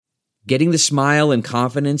Getting the smile and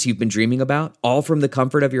confidence you've been dreaming about, all from the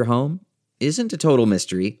comfort of your home, isn't a total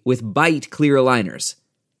mystery with Byte clear aligners.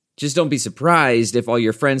 Just don't be surprised if all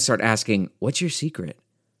your friends start asking, "What's your secret?"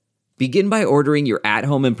 Begin by ordering your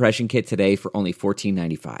at-home impression kit today for only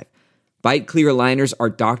 $14.95. Byte clear aligners are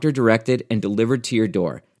doctor-directed and delivered to your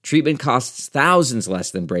door. Treatment costs thousands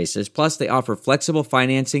less than braces, plus they offer flexible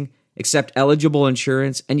financing, accept eligible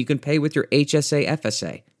insurance, and you can pay with your HSA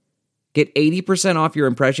FSA. Get 80% off your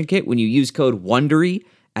impression kit when you use code WONDERY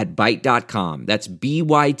at Byte.com. That's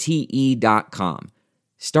BYTE.com.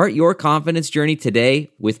 Start your confidence journey today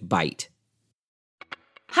with Byte.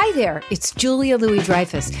 Hi there, it's Julia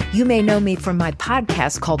Louis-Dreyfus. You may know me from my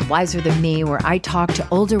podcast called Wiser Than Me, where I talk to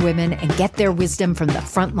older women and get their wisdom from the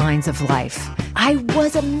front lines of life. I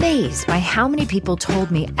was amazed by how many people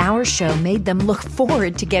told me our show made them look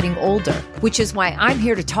forward to getting older, which is why I'm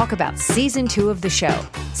here to talk about season 2 of the show.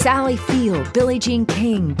 Sally Field, Billie Jean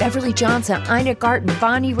King, Beverly Johnson, Ina Garten,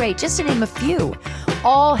 Bonnie Raitt, just to name a few.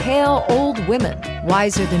 All hail old women.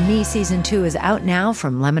 Wiser Than Me season 2 is out now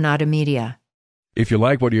from Lemonada Media. If you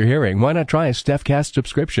like what you're hearing, why not try a StephCast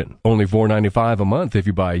subscription? Only $4.95 a month if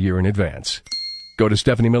you buy a year in advance. Go to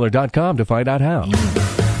StephanieMiller.com to find out how.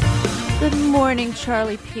 Good morning,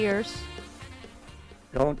 Charlie Pierce.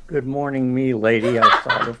 Don't good morning me, lady. I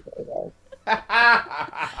saw the photo.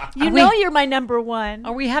 You're my number one.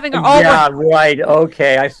 Are we having Yeah, right.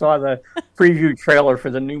 Okay. I saw the preview trailer for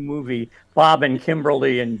the new movie, Bob and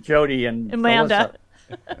Kimberly and Jody and Amanda. Melissa.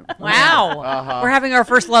 Wow. We're having our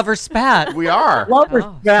first lover's spat. We are. Lovers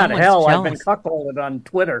spat. someone's Hell, jealous. I've been cuckolded on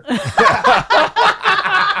Twitter.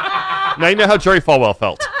 Now you know how Jerry Falwell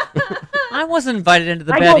felt. I wasn't invited into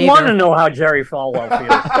the I bed don't want to either. know how Jerry Falwell feels.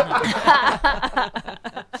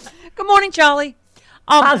 Good morning, Charlie.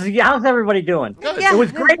 How's everybody doing? Good. It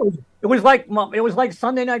was great. It was like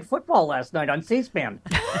Sunday Night Football last night on C-SPAN.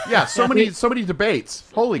 Yeah, so many debates.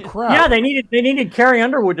 Holy crap. Yeah, they needed Carrie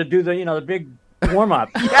Underwood to do the big warm up.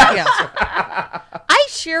 Yes. I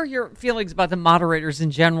share your feelings about the moderators in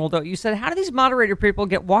general, though. You said, how do these moderator people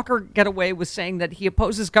get away with saying that he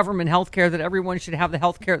opposes government health care, that everyone should have the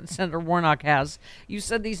health care that Senator Warnock has? You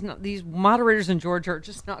said these moderators in Georgia are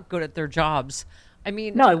just not good at their jobs. I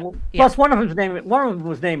mean, No, plus one of them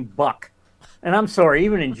was named Buck. And I'm sorry,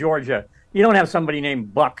 even in Georgia, you don't have somebody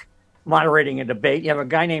named Buck moderating a debate. You have a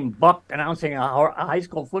guy named Buck announcing a high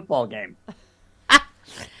school football game.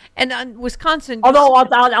 And Wisconsin. Although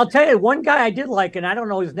I'll tell you, one guy I did like, and I don't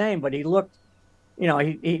know his name, but he looked,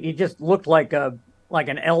 he just looked like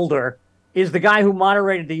an elder. Is the guy who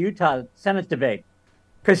moderated the Utah Senate debate,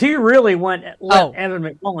 because he really let Evan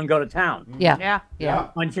McMullen go to town. Yeah.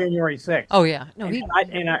 On January 6th. Oh yeah. No,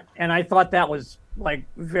 and I thought that was like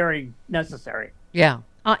very necessary. Yeah.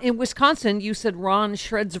 In Wisconsin, you said Ron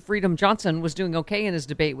Shreds of Freedom Johnson was doing okay in his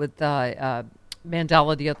debate with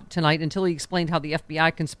Mandela tonight until he explained how the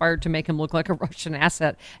FBI conspired to make him look like a Russian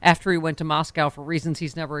asset after he went to Moscow for reasons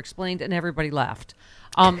he's never explained, and everybody laughed.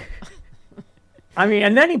 I mean,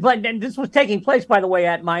 and then this was taking place, by the way,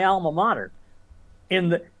 at my alma mater, in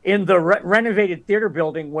the renovated theater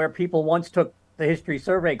building where people once took the history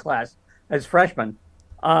survey class as freshmen.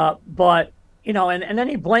 But and then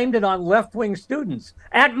he blamed it on left-wing students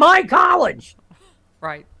at my college.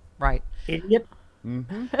 Right. Idiot.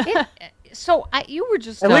 Mm-hmm. So you were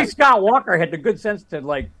just at least Scott Walker had the good sense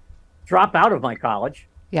to drop out of my college.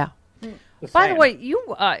 Yeah. By the way,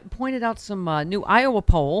 you pointed out some new Iowa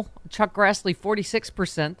poll. Chuck Grassley,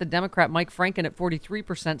 46%. The Democrat Mike Franken at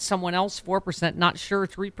 43%. Someone else, 4%. Not sure,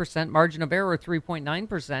 3%. Margin of error,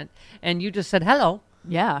 3.9%. And you just said hello.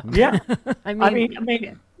 Yeah. Yeah. I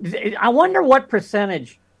mean, I wonder what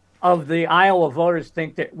percentage of the Iowa voters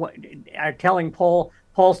think that are telling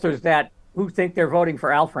pollsters that who think they're voting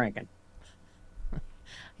for Al Franken.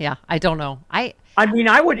 Yeah, I don't know. I mean,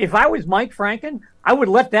 I would, if I was Mike Franken, I would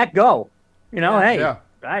let that go. Sure,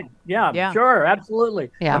 absolutely.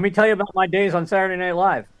 Yeah. Let me tell you about my days on Saturday Night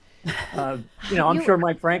Live. I'm sure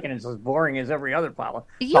Mike Franken is as boring as every other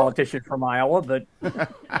politician from Iowa, but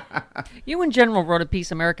you in general wrote a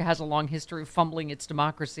piece, America has a long history of fumbling its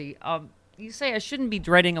democracy. You say I shouldn't be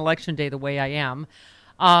dreading Election Day the way I am.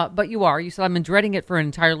 But you are. You said, I'm dreading it for an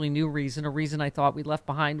entirely new reason, a reason I thought we left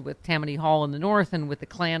behind with Tammany Hall in the north and with the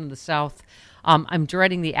Klan in the south. I'm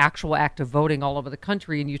dreading the actual act of voting all over the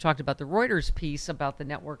country. And you talked about the Reuters piece about the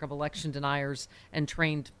network of election deniers and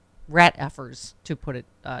trained rat effers, to put it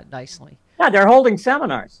nicely. Yeah, they're holding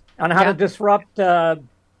seminars on how to disrupt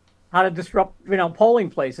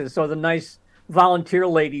polling places so the nice volunteer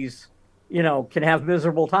ladies, can have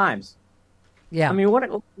miserable times. Yeah. I mean,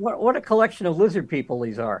 what a collection of lizard people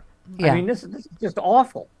these are. Yeah. I mean, this is just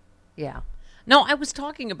awful. Yeah. No, I was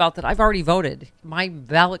talking about that. I've already voted. My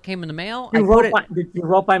ballot came in the mail. Did you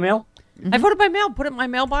vote by mail? I voted by mail. Put it in my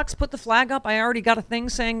mailbox. Put the flag up. I already got a thing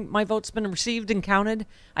saying my vote's been received and counted.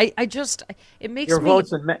 It makes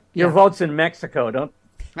Your vote's in Mexico, don't?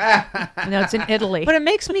 No, it's in Italy. But it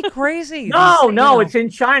makes me crazy. No, it's in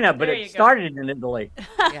China, but it started in Italy.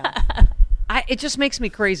 Yeah. It just makes me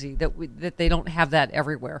crazy that they don't have that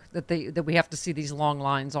everywhere. That we have to see these long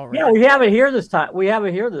lines already. Yeah, we have it here this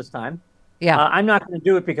time. Yeah, I'm not going to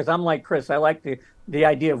do it because I'm like Chris. I like the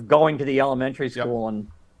idea of going to the elementary school and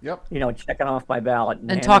checking off my ballot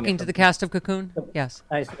and talking to the cast of Cocoon. Yes,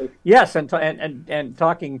 yes, and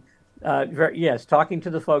talking. Talking to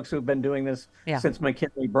the folks who've been doing this since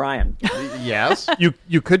McKinley Bryan. Yes.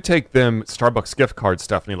 You could take them Starbucks gift cards,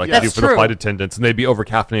 Stephanie, like you do for the flight attendants, and they'd be over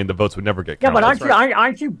caffeinated. The votes would never get counted. Yeah, but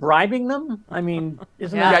aren't you bribing them? I mean,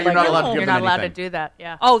 isn't that you're not allowed to give You're them not allowed to anything. do that.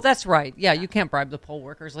 Yeah. Oh, that's right. Yeah, you can't bribe the poll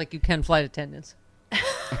workers like you can flight attendants.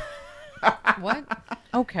 What?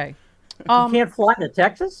 Okay. You can't fly to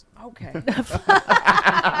Texas? Okay.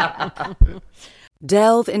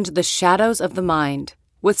 Delve into the shadows of the mind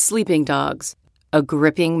with Sleeping Dogs, a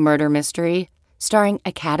gripping murder mystery starring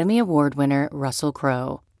Academy Award winner Russell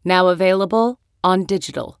Crowe. Now available on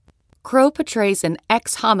digital. Crowe portrays an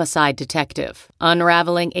ex-homicide detective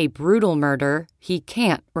unraveling a brutal murder he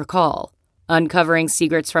can't recall. Uncovering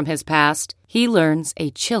secrets from his past, he learns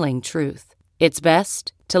a chilling truth. It's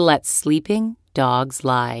best to let sleeping dogs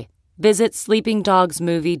lie. Visit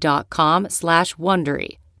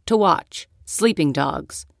sleepingdogsmovie.com/Wondery to watch Sleeping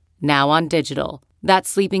Dogs, now on digital.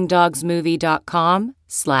 That's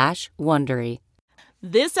sleepingdogsmovie.com/Wondery.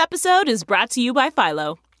 This episode is brought to you by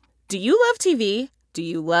Philo. Do you love TV? Do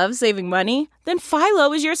you love saving money? Then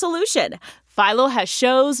Philo is your solution. Philo has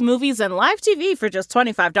shows, movies, and live TV for just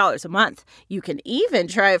 $25 a month. You can even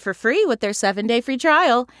try it for free with their 7-day free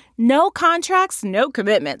trial. No contracts, no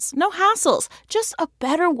commitments, no hassles. Just a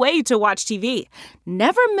better way to watch TV.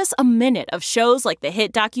 Never miss a minute of shows like the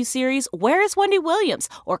hit docuseries Where is Wendy Williams?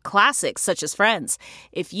 Or classics such as Friends.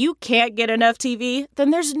 If you can't get enough TV,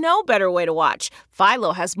 then there's no better way to watch.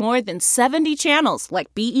 Philo has more than 70 channels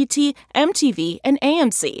like BET, MTV, and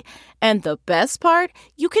AMC. And the best part?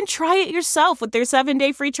 You can try it yourself with their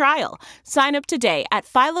 7-day free trial. Sign up today at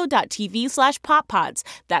philo.tv/poppods.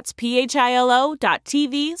 That's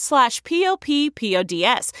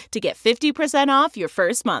philo.tv/POPPODS to get 50% off your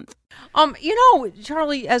first month.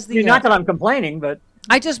 Charlie, as the... Not that I'm complaining, but...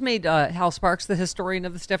 I just made Hal Sparks the historian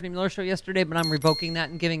of the Stephanie Miller Show yesterday, but I'm revoking that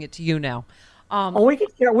and giving it to you now. We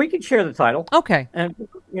can share the title. Okay. And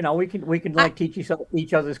we can teach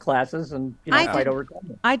each other's classes and fight over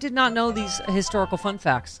time. I did not know these historical fun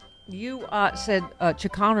facts. You said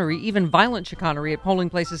chicanery, even violent chicanery at polling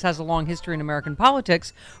places, has a long history in American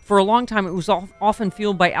politics. For a long time, it was often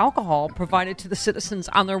fueled by alcohol provided to the citizens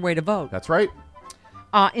on their way to vote. That's right.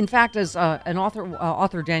 In fact, as an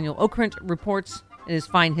author Daniel Okrent reports in his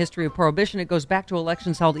fine history of Prohibition, it goes back to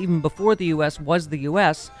elections held even before the U.S. was the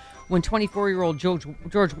U.S., when 24-year-old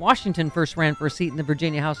George Washington first ran for a seat in the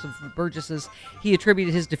Virginia House of Burgesses. He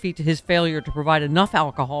attributed his defeat to his failure to provide enough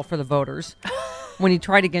alcohol for the voters. When he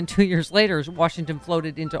tried again 2 years later, Washington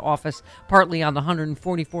floated into office partly on the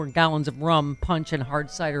 144 gallons of rum, punch, and hard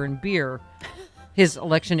cider and beer his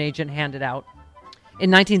election agent handed out. In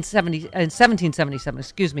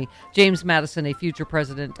 1777, James Madison, a future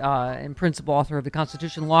president and principal author of the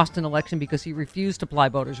Constitution, lost an election because he refused to ply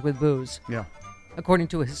voters with booze. Yeah. According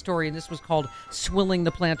to a historian, this was called swilling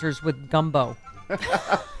the planters with gumbo.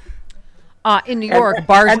 In New York,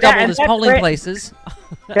 bars doubled as polling places.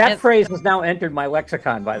 That phrase has now entered my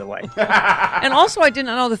lexicon, by the way. And also, I did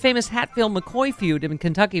not know the famous Hatfield-McCoy feud in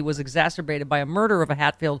Kentucky was exacerbated by a murder of a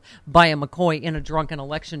Hatfield by a McCoy in a drunken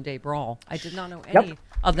Election Day brawl. I did not know any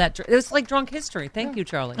of that. It's like drunk history. Thank you,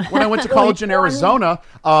 Charlie. When I went to college in Arizona,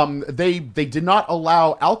 they did not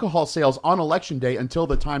allow alcohol sales on Election Day until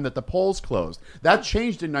the time that the polls closed. That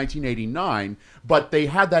changed in 1989, but they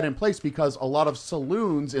had that in place because a lot of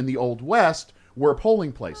saloons in the Old West were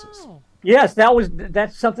polling places. Oh. Yes,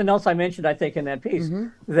 that's something else I mentioned, I think, in that piece.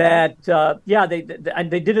 Mm-hmm. That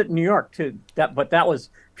they did it in New York too. But that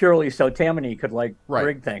was purely so Tammany could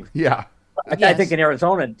rig things. Yeah, I think in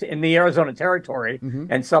the Arizona territory,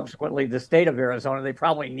 and subsequently the state of Arizona, they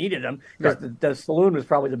probably needed them because the saloon was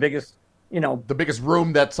probably the biggest, the biggest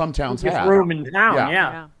room that some towns had. Room in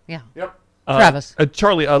town. Yeah. Yep. Travis.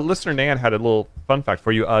 Charlie, listener Nan had a little fun fact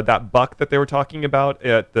for you. That buck that they were talking about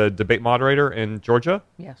at the debate moderator in Georgia.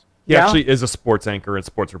 Yes. He actually is a sports anchor and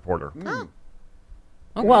sports reporter. Oh.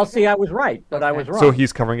 Okay. Well, see, I was right, but I was wrong. So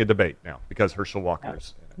he's covering a debate now because Herschel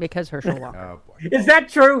Walker's. because Herschel Walker. Oh, boy. Is that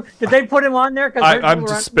true? Did they put him on there? I'm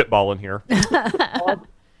just spitballing here.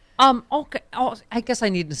 Okay. I guess I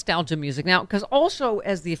need nostalgia music now, because also,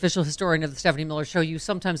 as the official historian of the Stephanie Miller Show, you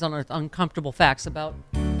sometimes unearth uncomfortable facts about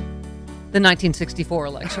the 1964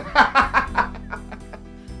 election.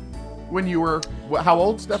 When you were, how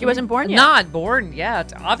old, Stephanie? She wasn't born yet. Not born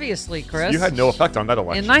yet, obviously, Chris. You had no effect on that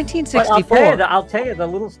election. In But 1964. I'll tell you, the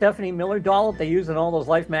little Stephanie Miller doll that they use in all those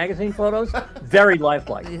Life magazine photos, very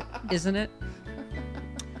lifelike. Isn't it?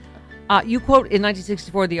 You quote, in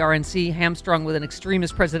 1964, the RNC hamstrung with an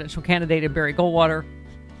extremist presidential candidate, Barry Goldwater.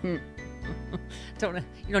 You don't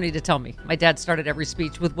need to tell me. My dad started every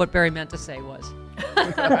speech with what Barry meant to say was.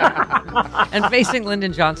 And facing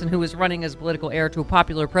Lyndon Johnson, who was running as political heir to a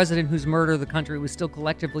popular president whose murder the country was still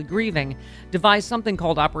collectively grieving, devised something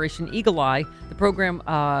called Operation Eagle Eye. The program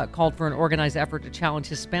called for an organized effort to challenge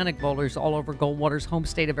Hispanic voters all over Goldwater's home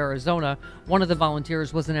state of Arizona. One of the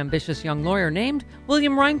volunteers was an ambitious young lawyer named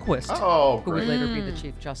William Rehnquist, who would later be the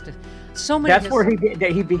Chief Justice. So many. That's where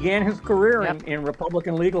he began his career in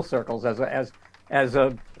Republican legal circles as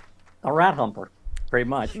a rat humper, pretty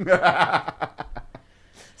much.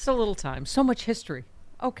 So little time, so much history.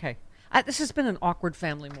 Okay. This has been an awkward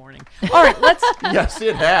family morning. All right, let's... Yes,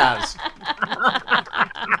 it has.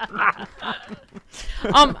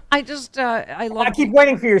 I love... I keep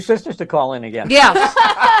waiting for your sisters to call in again. Yes.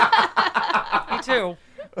 Me too.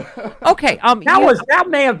 Okay. That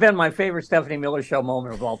may have been my favorite Stephanie Miller Show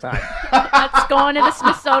moment of all time. That's going to the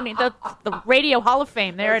Smithsonian, the Radio Hall of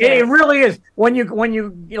Fame. There it is. It really is. When you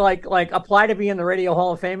like apply to be in the Radio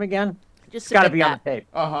Hall of Fame again, Just it's got to submit be on that. the tape.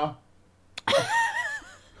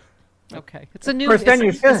 Okay. It's a new... Of course, then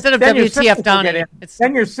instead of then your WTF sisters will Donnie, get in. it's...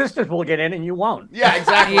 Then your sisters will get in and you won't. Yeah,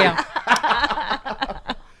 exactly. Yeah.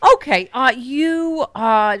 Okay. You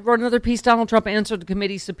wrote another piece. Donald Trump answered the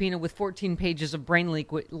committee subpoena with 14 pages of brain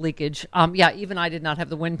leakage. Even I did not have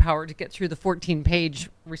the wind power to get through the 14-page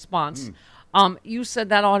response. You said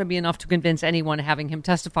that ought to be enough to convince anyone having him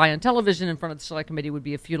testify on television in front of the Select Committee would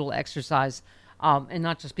be a futile exercise. And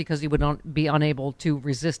not just because he would be unable to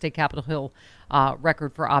resist a Capitol Hill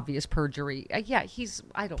record for obvious perjury. He's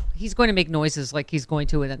going to make noises like he's going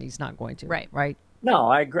to, and then he's not going to. Right. No,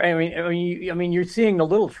 I agree. I mean, you're seeing the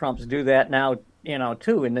little Trumps do that now,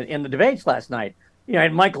 too. In the debates last night,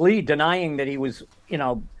 and Mike Lee denying that he was,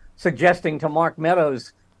 suggesting to Mark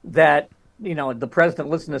Meadows that, the president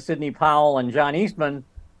listened to Sidney Powell and John Eastman.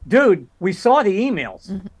 Dude, we saw the emails.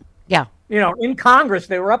 Mm-hmm. Yeah. In Congress,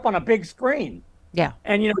 they were up on a big screen. Yeah.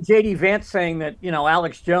 And, J.D. Vance saying that,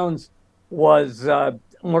 Alex Jones was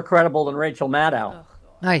more credible than Rachel Maddow.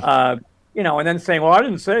 And then saying, well, I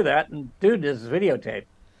didn't say that. And, dude, this is videotape.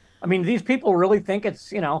 I mean, these people really think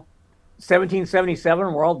it's, 1777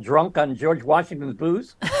 and we're all drunk on George Washington's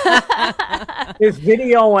booze? There's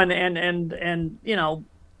video and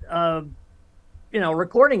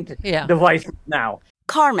recording devices now.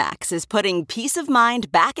 CarMax is putting peace of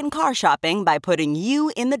mind back in car shopping by putting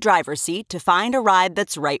you in the driver's seat to find a ride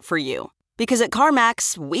that's right for you. Because at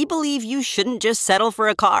CarMax, we believe you shouldn't just settle for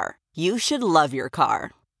a car. You should love your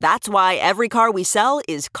car. That's why every car we sell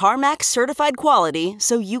is CarMax certified quality,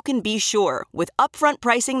 so you can be sure with upfront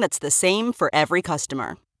pricing that's the same for every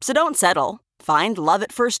customer. So don't settle. Find love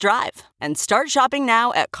at first drive and start shopping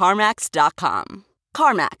now at CarMax.com.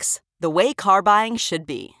 CarMax, the way car buying should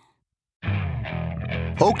be.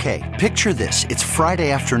 Okay, picture this. It's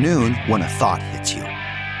Friday afternoon when a thought hits you.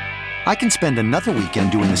 I can spend another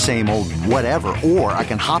weekend doing the same old whatever, or I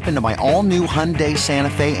can hop into my all-new Hyundai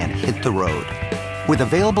Santa Fe and hit the road. With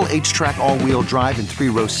available H-Track all-wheel drive and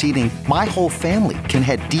 3-row seating, my whole family can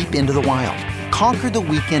head deep into the wild. Conquer the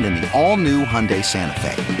weekend in the all-new Hyundai Santa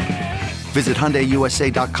Fe. Visit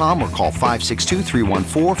HyundaiUSA.com or call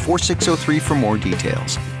 562-314-4603 for more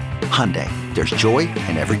details. Hyundai, there's joy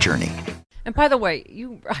in every journey. And by the way,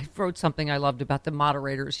 I wrote something I loved about the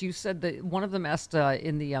moderators. You said that one of them asked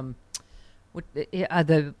in the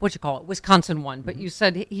Wisconsin one, but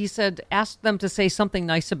he said ask them to say something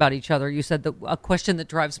nice about each other. You said a question that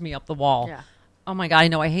drives me up the wall. Yeah. Oh my God, I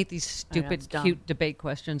know I hate these stupid, cute debate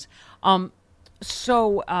questions.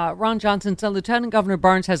 So Ron Johnson said Lieutenant Governor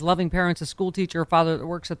Barnes has loving parents, a school teacher, a father that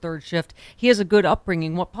works a third shift. He has a good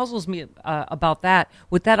upbringing. What puzzles me about that,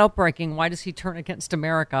 with that upbringing, why does he turn against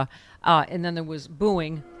America? And then there was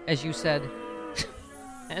booing, as you said.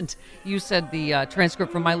 And you said the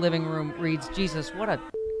transcript from my living room reads, Jesus, what a...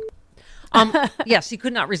 yes, he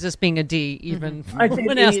could not resist being a D, even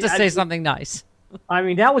when asked to say something nice. I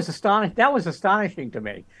mean, that was astonishing to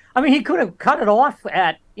me. I mean, he could have cut it off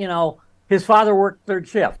at, his father worked third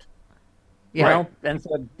shift, you know, and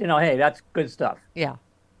said, hey, that's good stuff. Yeah.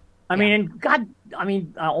 I mean, and God, I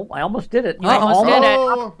mean, I almost did it. You almost did it.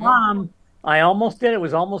 I almost did it. It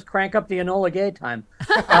was almost Crank Up the Enola Gay time.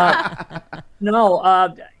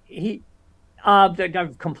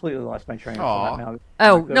 I've completely lost my train of thought now.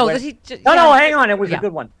 Oh, no. No, hang on. It was a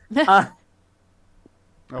good one.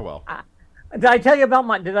 Oh, well. Did I tell you about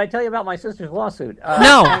my sister's lawsuit?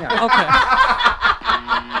 No. Okay.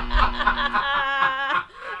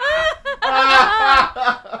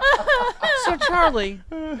 So, Charlie,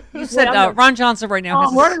 you said Ron Johnson right now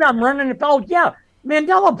has... I'm running. Oh, yeah.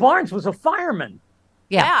 Mandela Barnes was a fireman.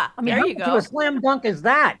 Yeah. I mean, there how you much go. of a slam dunk is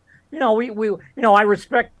that? I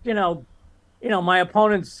respect, my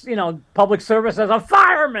opponent's, public service as a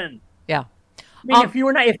fireman. Yeah. I mean, if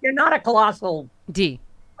you're not a colossal D.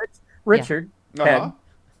 Richard, Ted,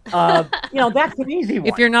 that's an easy one.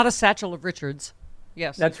 If you're not a Satchel of Richards.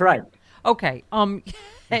 Yes. That's right. Okay.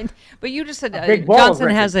 But you just said Johnson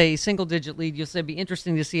has a single-digit lead. You said it'd be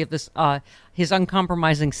interesting to see if this his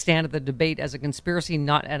uncompromising stand at the debate as a conspiracy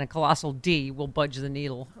nut and a colossal D will budge the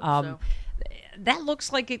needle. That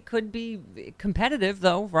looks like it could be competitive,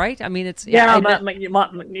 though, right? I mean, it's people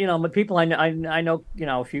I know,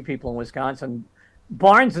 a few people in Wisconsin.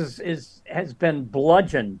 Barnes has been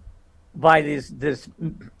bludgeoned by this $11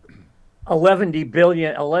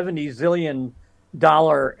 zillion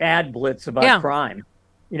ad blitz about crime.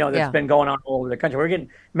 That's been going on all over the country. We're getting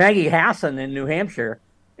Maggie Hassan in New Hampshire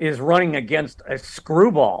is running against a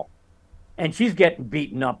screwball, and she's getting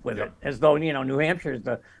beaten up with it as though New Hampshire is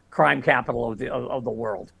the crime capital of the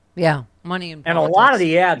world. Yeah, money and a lot of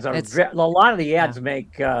the ads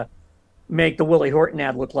make the Willie Horton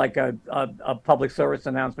ad look like a public service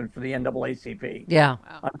announcement for the NAACP. Yeah,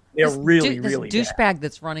 they're this really douchebag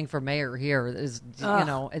that's running for mayor here is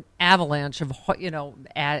an avalanche of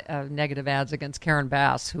negative ads against Karen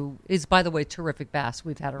Bass, who is, by the way, terrific Bass.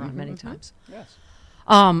 We've had her on many times. Yes.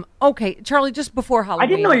 Okay, Charlie, just before Halloween, I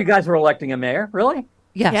didn't know you guys were electing a mayor. Really?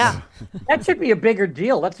 Yes. Yeah. That should be a bigger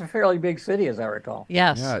deal. That's a fairly big city, as I recall.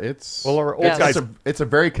 Yes. Yeah, it's our old guys. It's a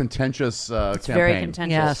very contentious campaign. Very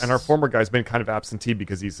contentious. Yes. And our former guy's been kind of absentee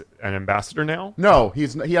because he's an ambassador now. No, he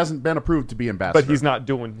hasn't been approved to be ambassador. But he's not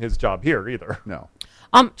doing his job here either. No.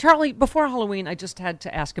 Charlie, before Halloween, I just had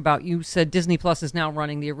to ask about, you said Disney Plus is now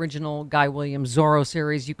running the original Guy Williams Zorro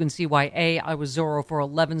series. You can see why A, I was Zorro for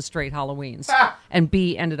 11 straight Halloweens, and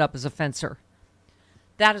B, ended up as a fencer.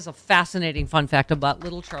 That is a fascinating fun fact about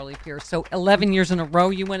little Charlie Pierce. So 11 years in a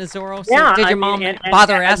row you went as Zorro? So yeah. Did your mom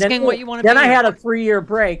bother asking what you want to be? Then I had a 3-year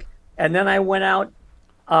break, and then I went out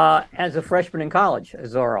as a freshman in college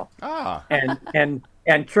as Zorro.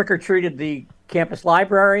 And trick-or-treated the campus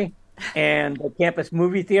library and the campus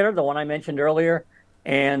movie theater, the one I mentioned earlier.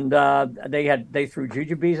 And they threw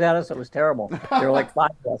jujubes at us. It was terrible. There were like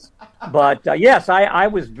 5 of us. But yes, I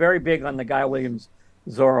was very big on the Guy Williams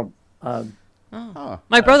Zorro.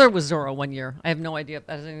 My brother was Zorro one year. I have no idea if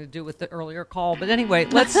that has anything to do with the earlier call. But anyway,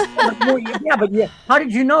 let's... How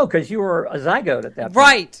did you know? Because you were a zygote at that point.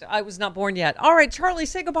 Right. I was not born yet. All right, Charlie,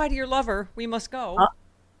 say goodbye to your lover. We must go.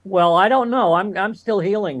 Well, I don't know. I'm still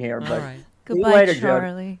healing here. But all right. Goodbye, later,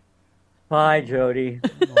 Charlie. Bye, Jody.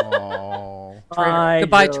 Oh. Bye,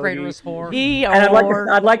 goodbye, Jody. traitorous whore. And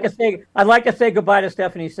I'd like to say goodbye to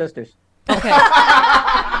Stephanie's sisters. Okay.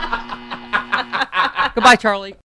 Goodbye, Charlie.